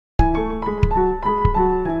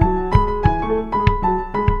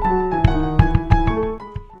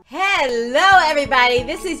everybody.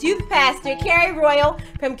 This is Youth Pastor Kirri Royal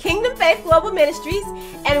from Kingdom Faith Global Ministries,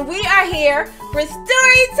 and we are here for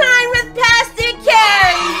Story Time with Pastor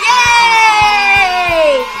Kirri.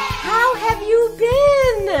 Yay! How have you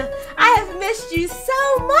been? I have missed you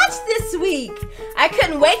so much this week. I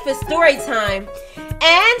couldn't wait for Story Time.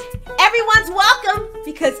 And everyone's welcome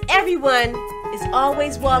because everyone is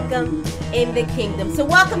always welcome in the kingdom. So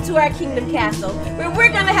welcome to our kingdom castle where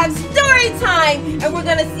we're going to have story time and we're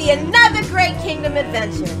going to see another great kingdom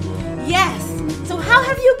adventure. Yes. So how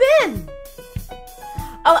have you been?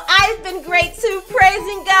 Oh, I've been great too,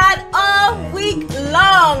 praising God all week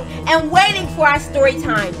long and waiting for our story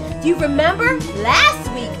time. Do you remember last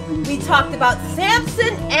week we talked about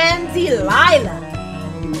Samson and Delilah?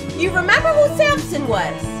 You remember who Samson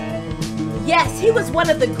was? Yes, he was one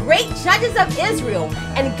of the great judges of Israel,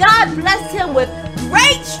 and God blessed him with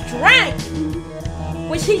great strength,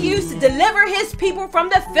 which he used to deliver his people from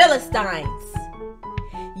the Philistines.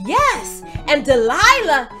 Yes, and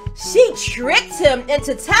Delilah, she tricked him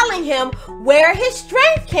into telling him where his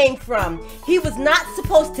strength came from. He was not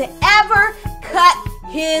supposed to ever cut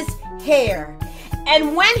his hair.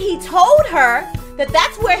 And when he told her that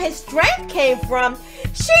that's where his strength came from,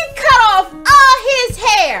 she cut off all his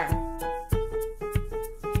hair.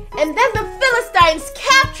 And then the Philistines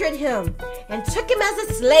captured him and took him as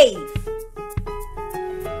a slave.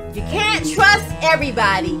 You can't trust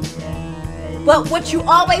everybody. But what you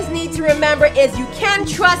always need to remember is you can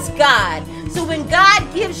trust God. So when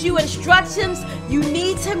God gives you instructions, you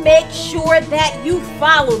need to make sure that you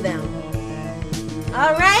follow them.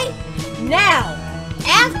 All right? Now,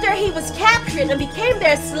 after he was captured and became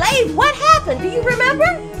their slave, what happened? Do you remember?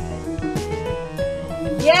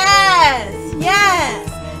 Yes.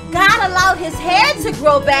 God allowed his hair to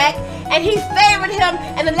grow back, and he favored him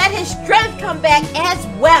and let his strength come back as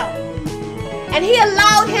well. And he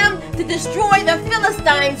allowed him to destroy the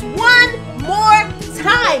Philistines one more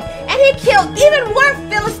time. And he killed even more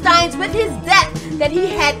Philistines with his death than he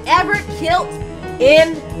had ever killed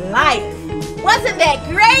in life. Wasn't that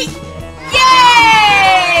great?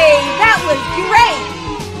 Yay! That was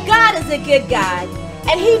great. God is a good God,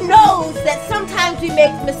 and he knows that sometimes we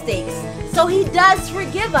make mistakes, so he does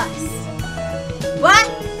forgive us. But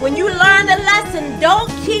when you learn a lesson, don't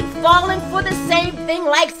keep falling for the same thing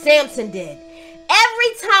like Samson did.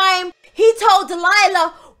 Every time he told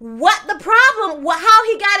Delilah what the problem, how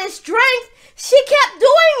he got his strength, she kept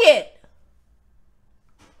doing it.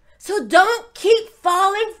 So don't keep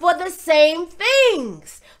falling for the same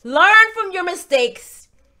things. Learn from your mistakes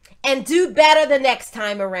and do better the next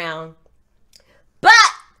time around. But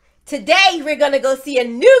today we're going to go see a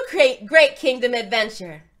new great kingdom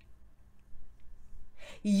adventure.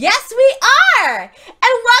 Yes, we are. And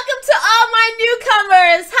welcome to all my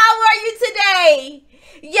newcomers. How are you today?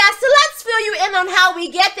 Yes, so let's fill you in on how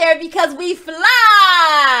we get there because we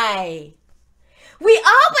fly. We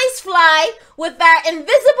always fly with our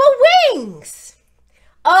invisible wings.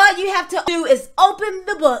 All you have to do is open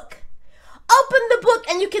the book. Open the book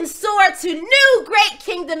and you can soar to new great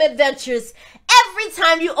kingdom adventures every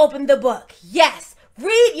time you open the book. Yes,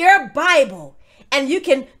 read your Bible and you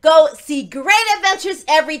can go see great adventures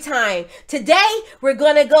every time. Today, we're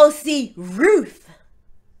going to go see Ruth.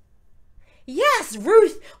 Yes,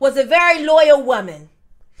 Ruth was a very loyal woman.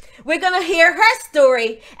 We're going to hear her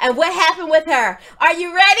story and what happened with her. Are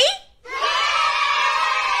you ready?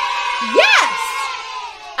 Yes!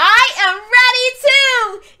 I am ready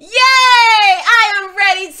too! Yay! I am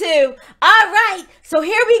ready too! All right, so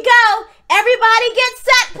here we go. Everybody get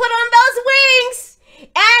set, put on those wings,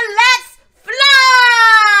 and let's fly!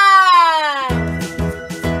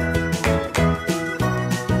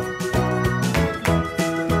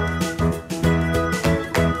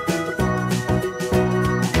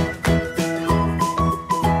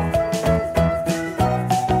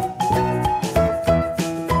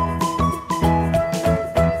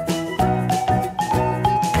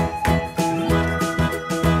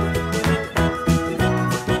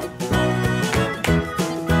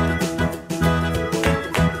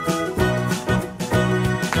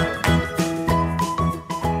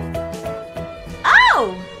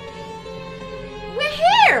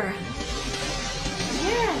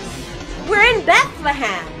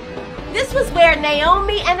 This was where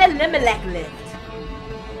Naomi and Elimelech lived.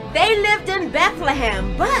 They lived in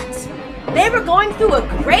Bethlehem, but they were going through a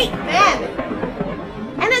great famine.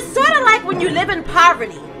 And it's sort of like when you live in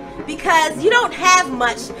poverty because you don't have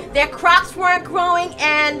much. Their crops weren't growing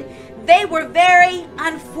and they were very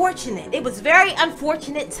unfortunate. It was very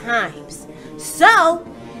unfortunate times. So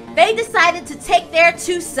they decided to take their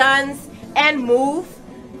 2 sons and move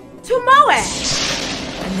to Moab.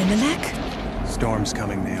 Elimelech? storm's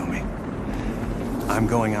coming, Naomi. I'm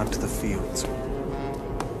going out to the fields.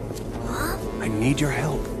 Huh? I need your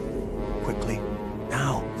help. Quickly.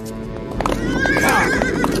 Now. The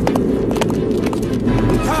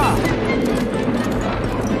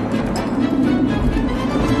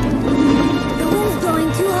wind's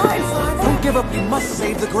blowing too hard, Father. Don't give up. You must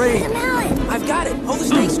save the grain. The mallet. I've got it. Hold the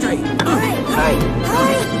stake straight. All right, hurry,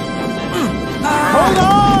 hurry. Hold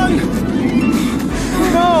on!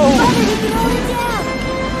 No! Father, you can hold it down.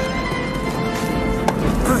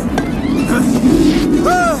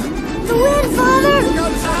 The wind, Father.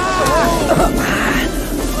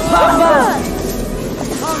 Papa!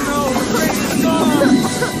 Oh no! The grain is gone!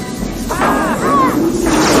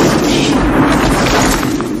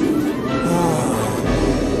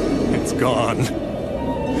 It's gone.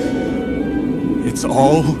 It's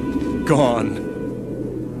all gone.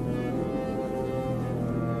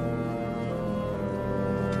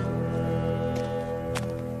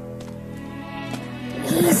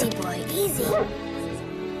 Easy, boy, easy.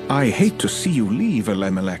 I hate to see you leave,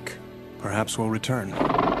 Elimelech. Perhaps we'll return.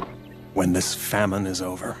 When this famine is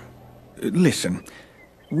over. Listen,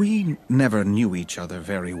 we never knew each other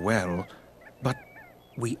very well, but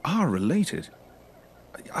we are related.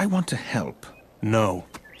 I want to help. No.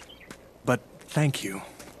 But thank you.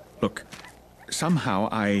 Look, somehow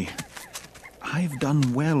I've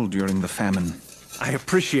done well during the famine. I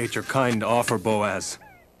appreciate your kind offer, Boaz,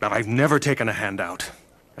 but I've never taken a handout,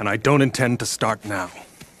 and I don't intend to start now.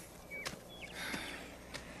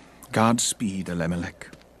 Godspeed, Elimelech.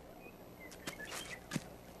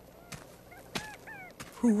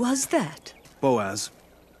 Who was that? Boaz,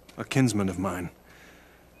 a kinsman of mine,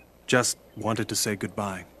 just wanted to say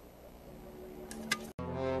goodbye.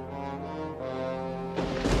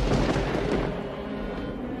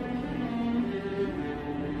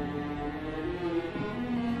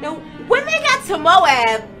 Now, when they got to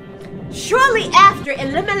Moab, shortly after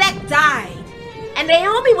Elimelech died, and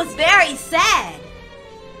Naomi was very sad.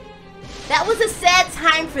 That was a sad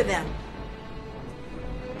time for them.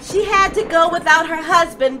 She had to go without her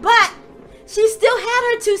husband, but she still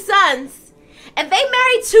had her 2 sons. And they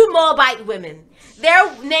married 2 Moabite women. Their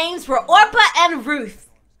names were Orpah and Ruth.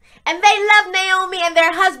 And they loved Naomi and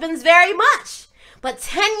their husbands very much. But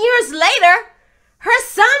 10 years later, her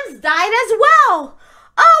sons died as well.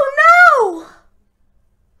 Oh no!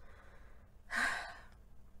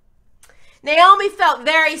 Naomi felt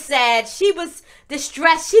very sad. She was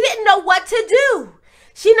distressed. She didn't know what to do.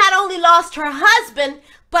 She not only lost her husband,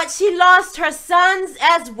 but she lost her sons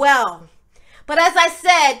as well. But as I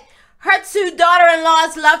said, her 2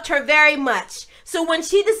 daughter-in-laws loved her very much. So when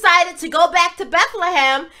she decided to go back to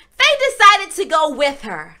Bethlehem, they decided to go with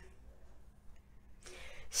her.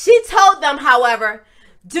 She told them, however,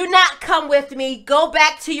 "Do not come with me. Go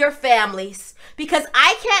back to your families, because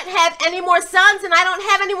I can't have any more sons, and I don't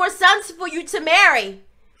have any more sons for you to marry.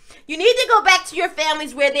 You need to go back to your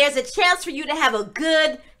families where there's a chance for you to have a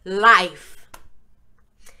good life."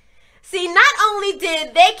 See, not only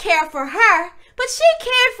did they care for her, but she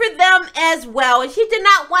cared for them as well, and she did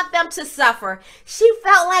not want them to suffer. She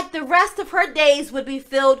felt like the rest of her days would be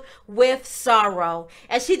filled with sorrow,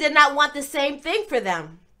 and she did not want the same thing for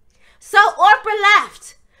them. So Orpah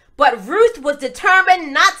left, but Ruth was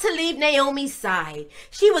determined not to leave Naomi's side.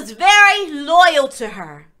 She was very loyal to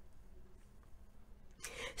her.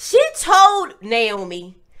 She told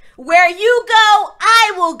Naomi, "Where you go,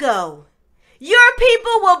 I will go. Your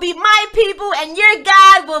people will be my people, and your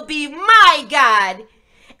God will be my God.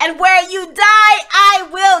 And where you die, I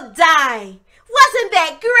will die." Wasn't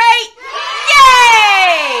that great?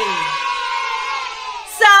 Yay!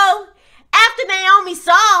 So, after Naomi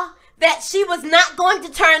saw that she was not going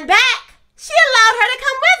to turn back, she allowed her to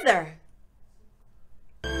come with her.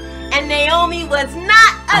 And Naomi was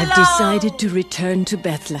not alone. I've decided to return to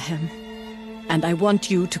Bethlehem, and I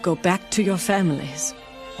want you to go back to your families.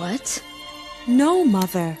 What? No,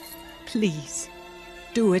 Mother. Please,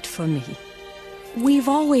 do it for me. We've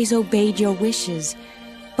always obeyed your wishes,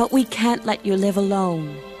 but we can't let you live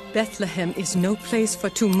alone. Bethlehem is no place for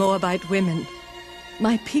 2 Moabite women.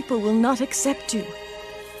 My people will not accept you.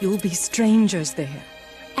 You'll be strangers there.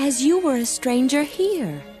 As you were a stranger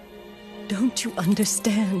here. Don't you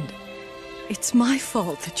understand? It's my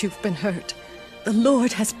fault that you've been hurt. The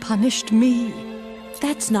Lord has punished me.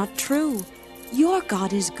 That's not true. Your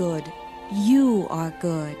God is good. You are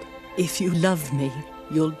good. If you love me,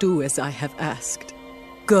 you'll do as I have asked.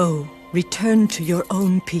 Go, return to your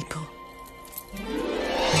own people.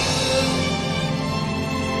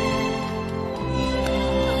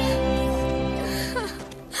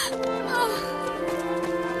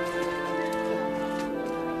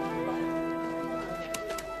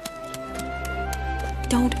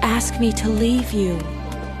 don't ask me to leave you.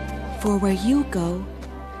 For where you go,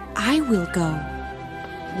 I will go.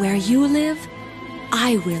 Where you live,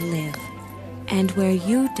 I will live. And where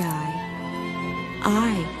you die,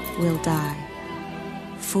 I will die.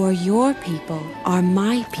 For your people are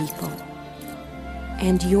my people,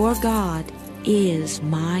 and your God is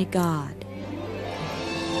my God.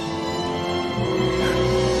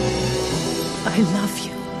 I love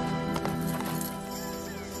you.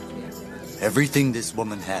 Everything this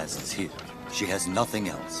woman has is here. She has nothing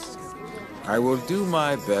else. I will do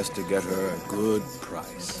my best to get her a good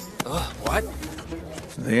price. What?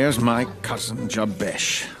 There's my cousin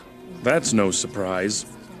Jabesh. That's no surprise.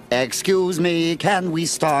 Excuse me, can we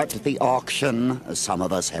start the auction? Some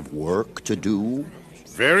of us have work to do.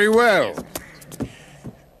 Very well.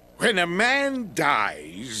 When a man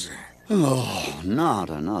dies... Oh, not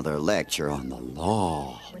another lecture on the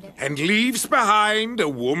law. And leaves behind a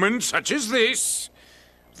woman such as this,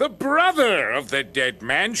 the brother of the dead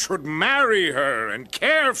man should marry her and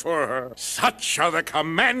care for her. Such are the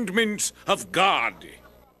commandments of God.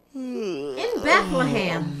 In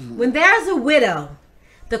Bethlehem, when there's a widow,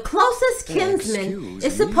 the closest kinsman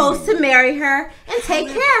is supposed to marry her and take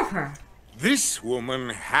care of her. This woman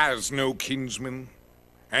has no kinsman,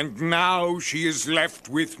 and now she is left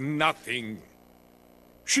with nothing.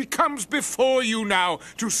 She comes before you now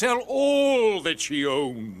to sell all that she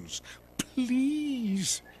owns.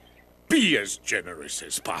 Please, be as generous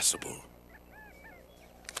as possible.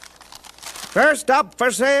 First up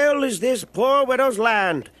for sale is this poor widow's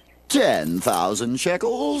land. 10,000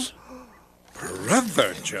 shekels?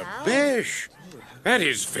 Brother Jabesh, that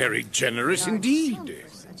is very generous indeed.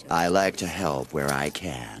 I like to help where I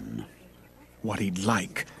can. What he'd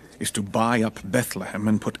like is to buy up Bethlehem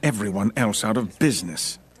and put everyone else out of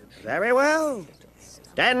business. Very well.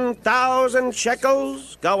 10,000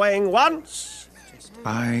 shekels going once.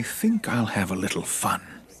 I think I'll have a little fun.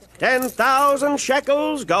 10,000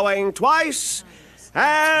 shekels going twice.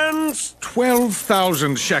 And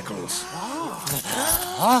 12,000 shekels.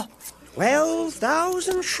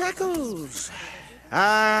 12,000 shekels.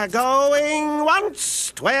 Going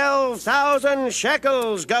once. 12,000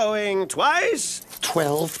 shekels going twice.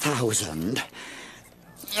 12,000.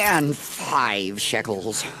 And 5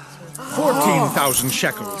 shekels. 14,000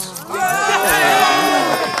 shekels.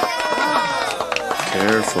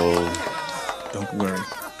 Careful. Don't worry.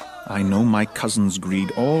 I know my cousin's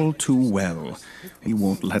greed all too well. He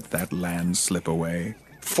won't let that land slip away.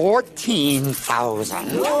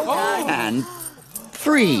 14,000. And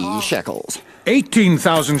 3 shekels.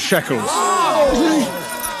 18,000 shekels.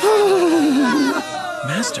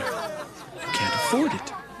 Master, you can't afford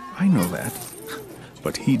it. I know that,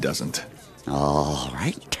 but he doesn't. All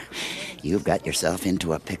right. You've got yourself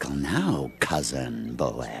into a pickle now, Cousin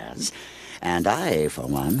Boaz. And I, for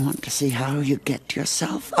one, want to see how you get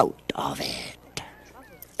yourself out of it.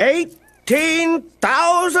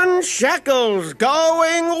 18,000 shekels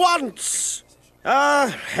going once.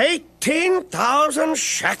 18,000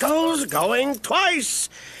 shekels going twice.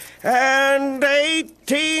 And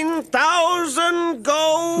 18,000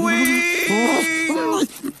 going...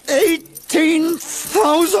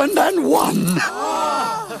 18,001.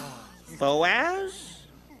 Boaz?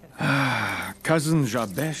 Cousin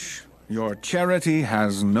Jabesh, your charity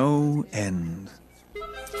has no end.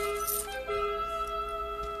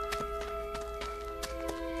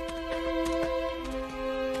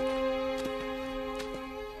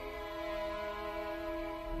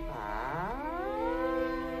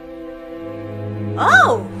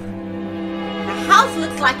 Oh! The house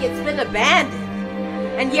looks like it's been abandoned.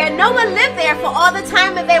 And yet no one lived there for all the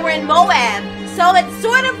time that they were in Moab, so it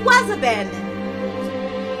sort of was abandoned.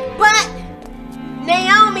 But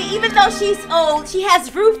Naomi, even though she's old, she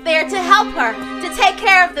has Ruth there to help her, to take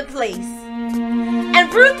care of the place.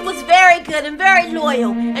 And Ruth was very good and very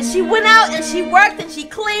loyal, and she went out and she worked and she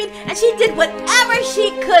cleaned and she did whatever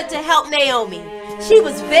she could to help Naomi. She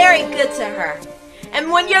was very good to her.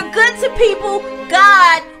 And when you're good to people,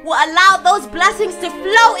 God will allow those blessings to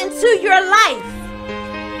flow into your life.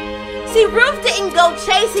 See, Ruth didn't go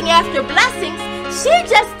chasing after blessings. She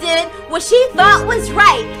just did what she thought was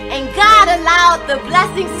right, and God allowed the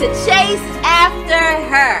blessings to chase after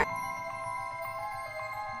her.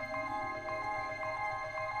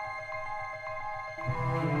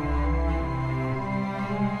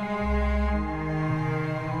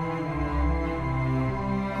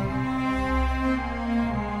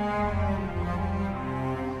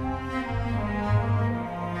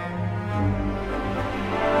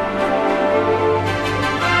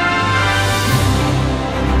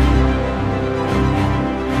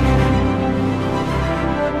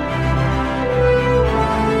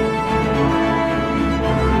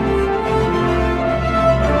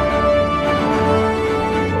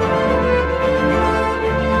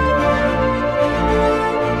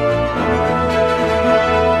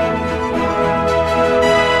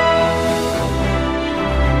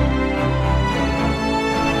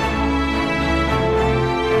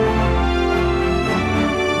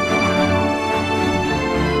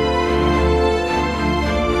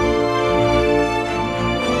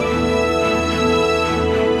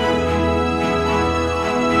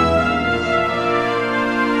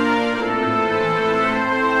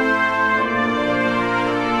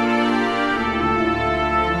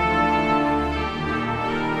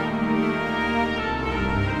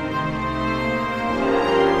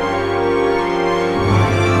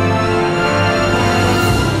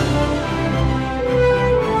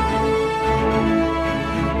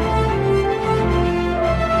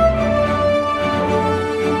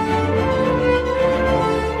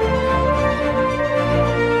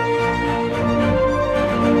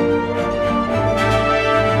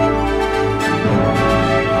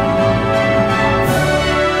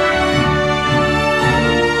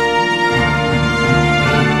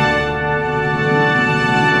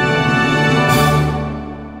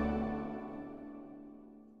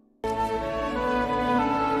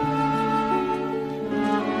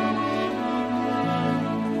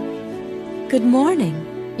 Good morning.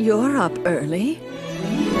 You're up early.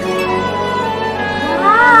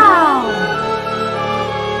 Wow!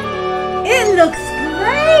 It looks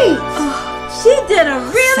great! She did a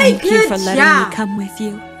really Thank good you for letting job. me come with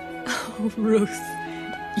you. Oh, Ruth,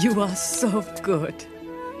 you are so good.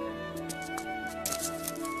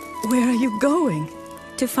 Where are you going?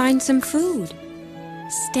 To find some food.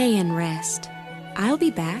 Stay and rest. I'll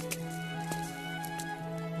be back.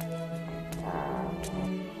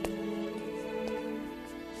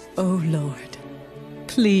 Oh, Lord,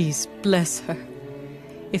 please bless her.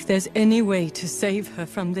 If there's any way to save her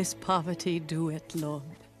from this poverty, do it, Lord.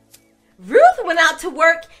 Ruth went out to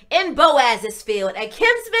work in Boaz's field, a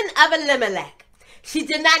kinsman of Elimelech. She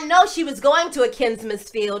did not know she was going to a kinsman's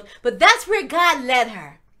field, but that's where God led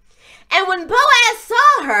her. And when Boaz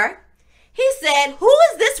saw her, he said, "Who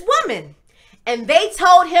is this woman?" And they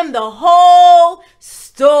told him the whole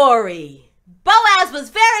story. Boaz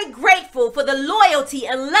was very grateful for the loyalty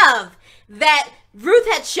and love that Ruth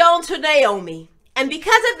had shown to Naomi. And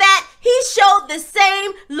because of that, he showed the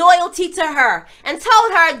same loyalty to her and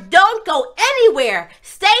told her, "Don't go anywhere.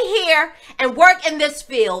 Stay here and work in this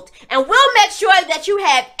field. And we'll make sure that you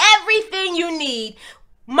have everything you need.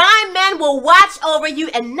 My men will watch over you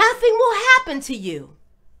and nothing will happen to you."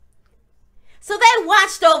 So they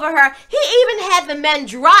watched over her. He even had the men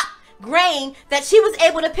drop grain that she was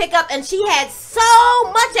able to pick up, and she had so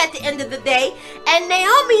much at the end of the day, and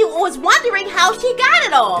Naomi was wondering how she got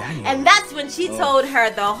it all. And that's when she told her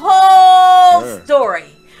the whole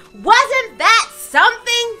story. Wasn't that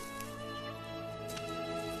something?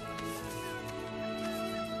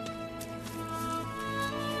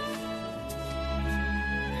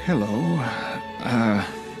 Hello.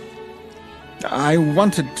 I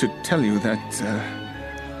wanted to tell you that,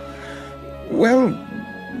 well,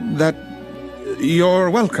 that you're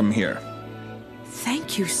welcome here.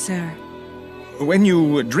 Thank you, sir. When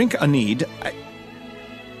you drink a need,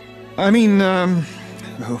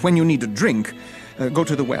 when you need a drink, go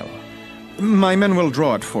to the well. My men will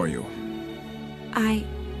draw it for you. I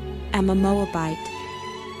am a Moabite.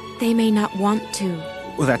 They may not want to.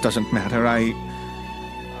 Well, that doesn't matter.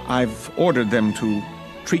 I've ordered them to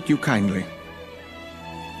treat you kindly.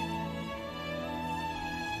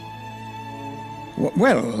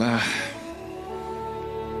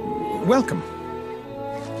 Welcome.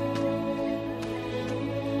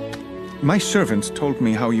 My servant told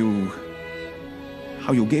me how you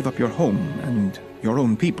gave up your home and your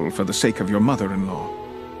own people for the sake of your mother-in-law.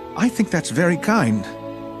 I think that's very kind.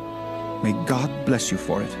 May God bless you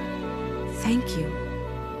for it. Thank you.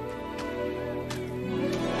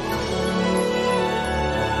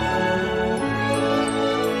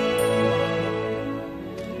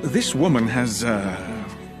 This woman has,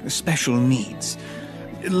 special needs.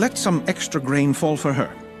 Let some extra grain fall for her.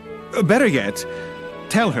 Better yet,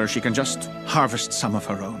 tell her she can just harvest some of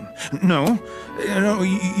her own. No,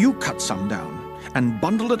 you cut some down and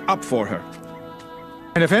bundle it up for her.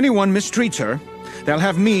 And if anyone mistreats her, they'll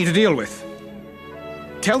have me to deal with.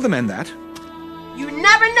 Tell the men that. You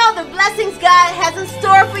never know the blessings God has in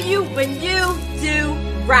store for you when you do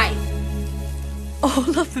right.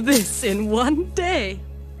 All of this in one day.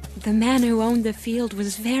 The man who owned the field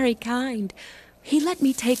was very kind. He let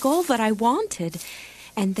me take all that I wanted,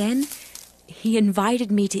 and then he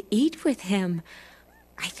invited me to eat with him.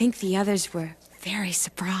 I think the others were very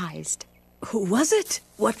surprised. Who was it?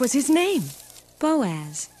 What was his name?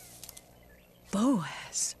 Boaz.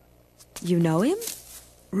 Boaz. You know him?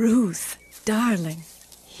 Ruth, darling.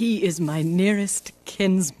 He is my nearest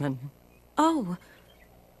kinsman. Oh,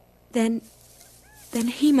 then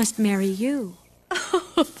he must marry you.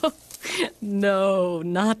 No,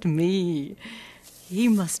 not me. He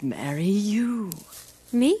must marry you.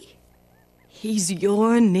 Me? He's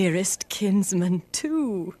your nearest kinsman,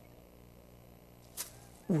 too.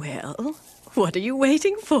 Well, what are you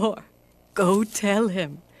waiting for? Go tell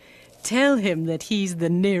him. Tell him that he's the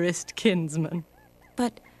nearest kinsman.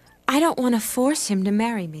 But I don't want to force him to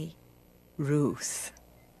marry me. Ruth,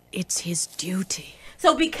 it's his duty.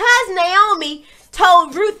 So because Naomi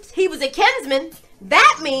told Ruth he was a kinsman,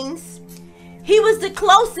 that means he was the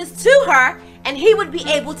closest to her and he would be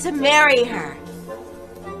able to marry her.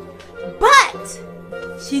 But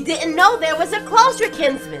she didn't know there was a closer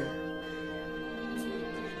kinsman.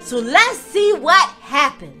 So let's see what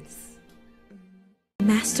happens.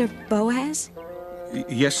 Master Boaz?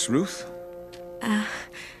 Yes, Ruth?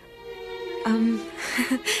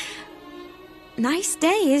 Nice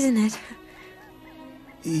day, isn't it?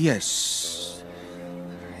 Yes.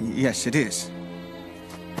 Yes, it is.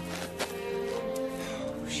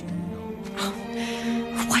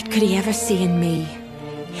 What could he ever see in me?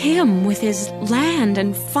 Him with his land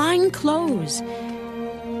and fine clothes.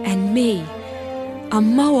 And me, a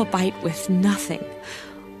Moabite with nothing.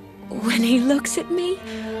 When he looks at me,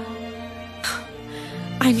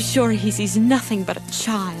 I'm sure he sees nothing but a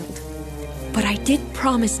child. But I did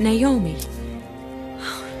promise Naomi.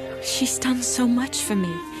 She's done so much for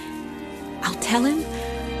me. I'll tell him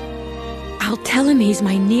he's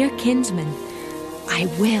my near kinsman. I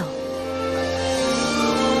will.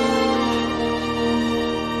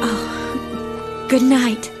 Oh, good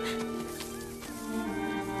night.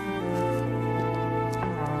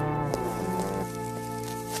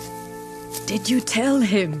 Did you tell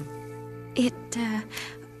him?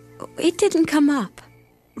 It didn't come up.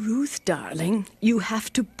 Ruth, darling, you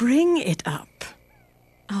have to bring it up.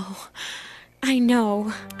 Oh, I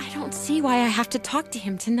know. I don't see why I have to talk to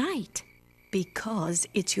him tonight. Because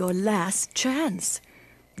it's your last chance.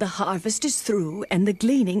 The harvest is through and the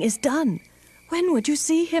gleaning is done. When would you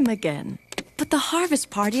see him again? But the harvest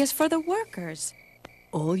party is for the workers.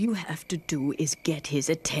 All you have to do is get his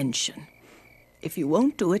attention. If you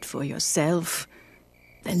won't do it for yourself,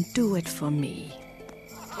 then do it for me.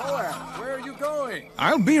 Boaz, where are you going?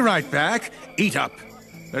 I'll be right back. Eat up.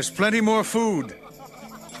 There's plenty more food.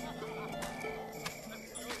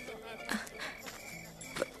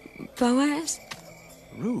 Boaz?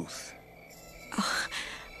 Ruth. Oh,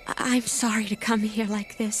 I'm sorry to come here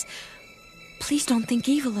like this. Please don't think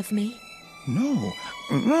evil of me. No,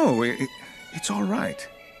 it's all right.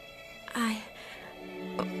 I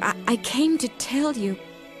came to tell you,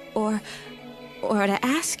 or to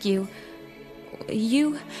ask you,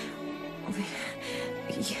 you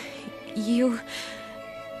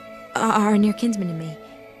are a near kinsman to me.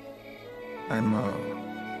 I'm,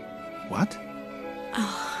 what?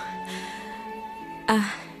 Oh,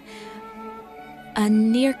 a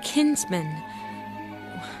near kinsman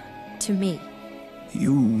to me.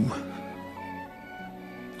 You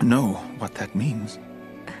know what that means?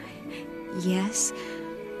 Yes.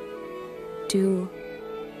 Do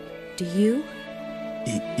you?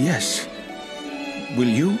 Yes. Will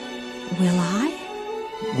you? Will I?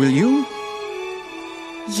 Will you?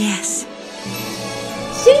 Yes.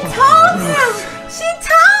 She told him! She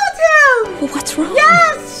told him! Well, what's wrong?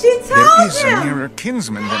 Yes, she told him! There is a nearer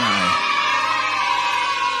kinsman than I.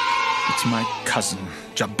 It's my cousin,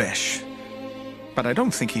 Jabesh. But I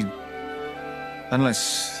don't think he'd...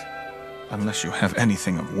 Unless you have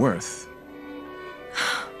anything of worth.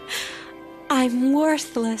 I'm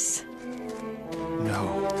worthless.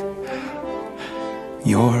 No.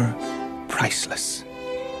 You're priceless.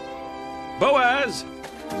 Boaz,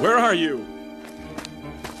 where are you?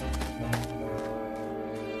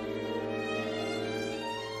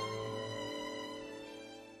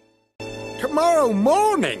 Tomorrow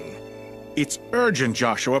morning? It's urgent,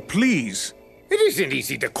 Joshua, please. It isn't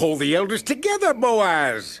easy to call the elders together,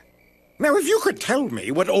 Boaz. Now, if you could tell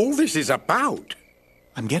me what all this is about.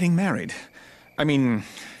 I'm getting married. I mean,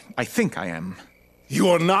 I think I am.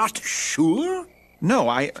 You're not sure? No,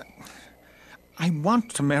 I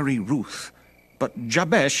want to marry Ruth, but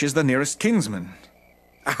Jabesh is the nearest kinsman.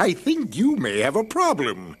 I think you may have a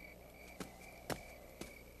problem.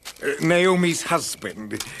 Naomi's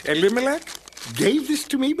husband, Elimelech, gave this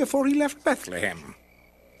to me before he left Bethlehem.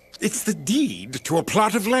 It's the deed to a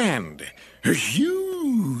plot of land. A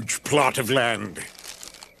huge plot of land.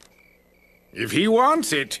 If he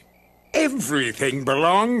wants it, everything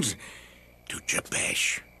belongs to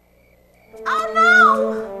Jabesh. Oh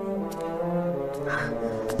no!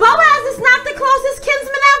 Boaz is not the closest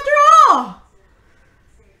kinsman after all!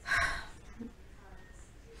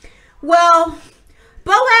 Well,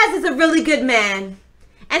 Boaz is a really good man,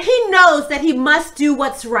 and he knows that he must do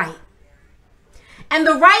what's right. And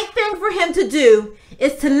the right thing for him to do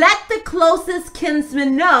is to let the closest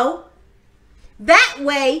kinsman know. That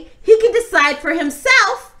way, he can decide for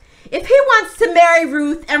himself if he wants to marry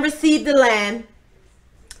Ruth and receive the land,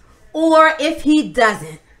 or if he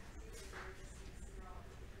doesn't.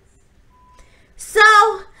 So,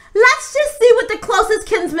 let's just see what the closest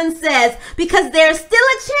kinsman says, because there's still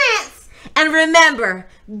a chance. And remember,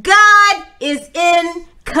 God is in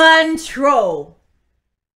control.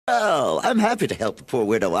 Oh, I'm happy to help the poor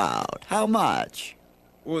widow out. How much?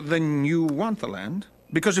 Well, then you want the land?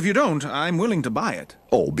 Because if you don't, I'm willing to buy it.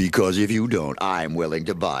 Oh, because if you don't, I'm willing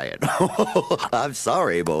to buy it. I'm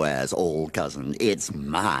sorry, Boaz, old cousin. It's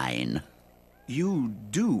mine. You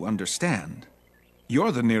do understand.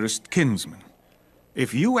 You're the nearest kinsman.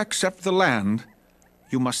 If you accept the land,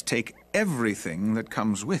 you must take everything that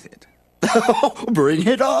comes with it. Bring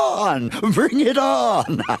it on! Bring it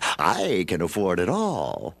on! I can afford it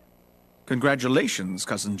all. Congratulations,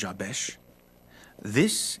 Cousin Jabesh.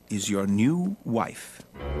 This is your new wife.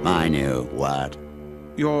 My new what?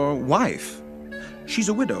 Your wife. She's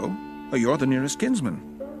a widow. You're the nearest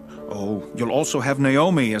kinsman. Oh, you'll also have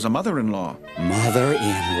Naomi as a mother-in-law. Mother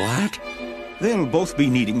in what? They'll both be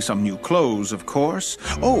needing some new clothes, of course.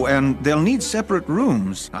 Oh, and they'll need separate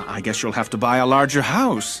rooms. I guess you'll have to buy a larger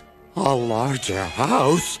house. A larger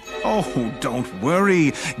house? Oh, don't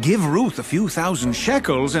worry. Give Ruth a few thousand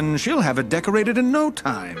shekels and she'll have it decorated in no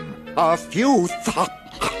time. A few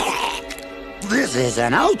This is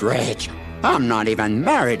an outrage. I'm not even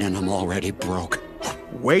married and I'm already broke.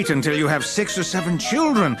 Wait until you have 6 or 7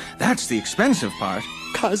 children. That's the expensive part.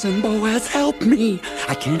 Cousin Boaz, help me.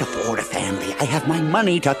 I can't afford a family. I have my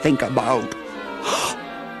money to think about.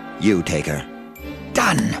 You take her.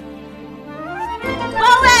 Done.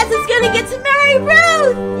 Boaz is gonna get to marry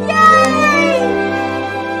Ruth! Yay!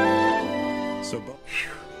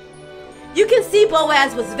 You can see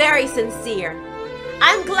Boaz was very sincere.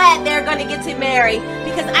 I'm glad they're gonna get to marry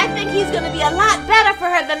because I think he's gonna be a lot better for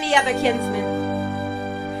her than the other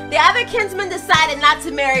kinsman. The other kinsman decided not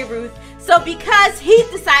to marry Ruth, so because he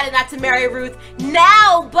decided not to marry Ruth,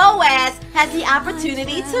 now Boaz has the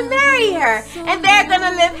opportunity to marry her, and they're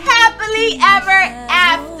gonna live happily ever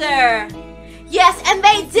after. Yes, and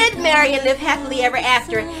they did marry and live happily ever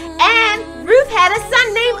after, and Ruth had a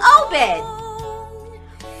son named Obed.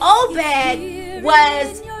 Obed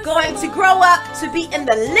was going to grow up to be in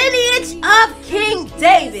the lineage of King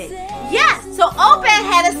David. Yes, so Obed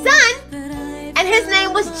had a son, and his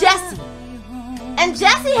name was Jesse. And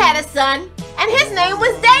Jesse had a son, and his name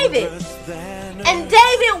was David. And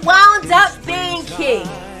David wound up being king.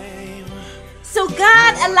 So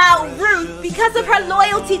God allowed Ruth, because of her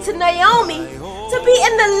loyalty to Naomi, to be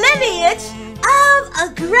in the lineage of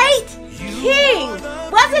a great king.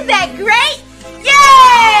 Wasn't that great?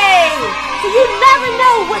 Yay! So you never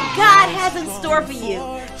know what God has in store for you.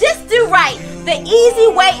 Just do right. The easy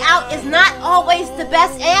way out is not always the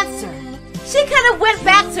best answer. She could have went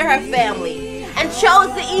back to her family and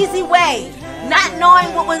chose the easy way, not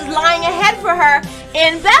knowing what was lying ahead for her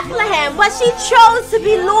in Bethlehem, but she chose to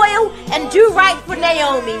be loyal and do right for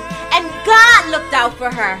Naomi, and God looked out for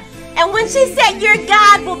her. And when she said, "Your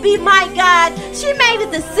God will be my God," she made a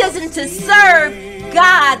decision to serve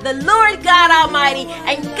God, the Lord God Almighty,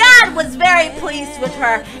 and God was very pleased with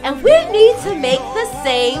her, and we need to make the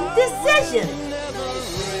same decision.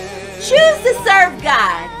 Choose to serve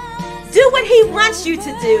God. Do what He wants you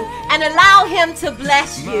to do and allow Him to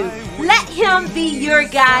bless you. Let Him be your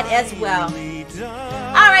God as well.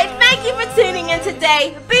 Alright, thank you for tuning in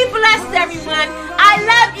today. Be blessed, everyone. I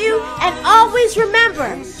love you, and always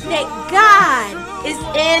remember that God is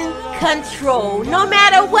in control. No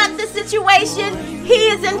matter what the situation, He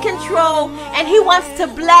is in control, and He wants to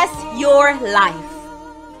bless your life.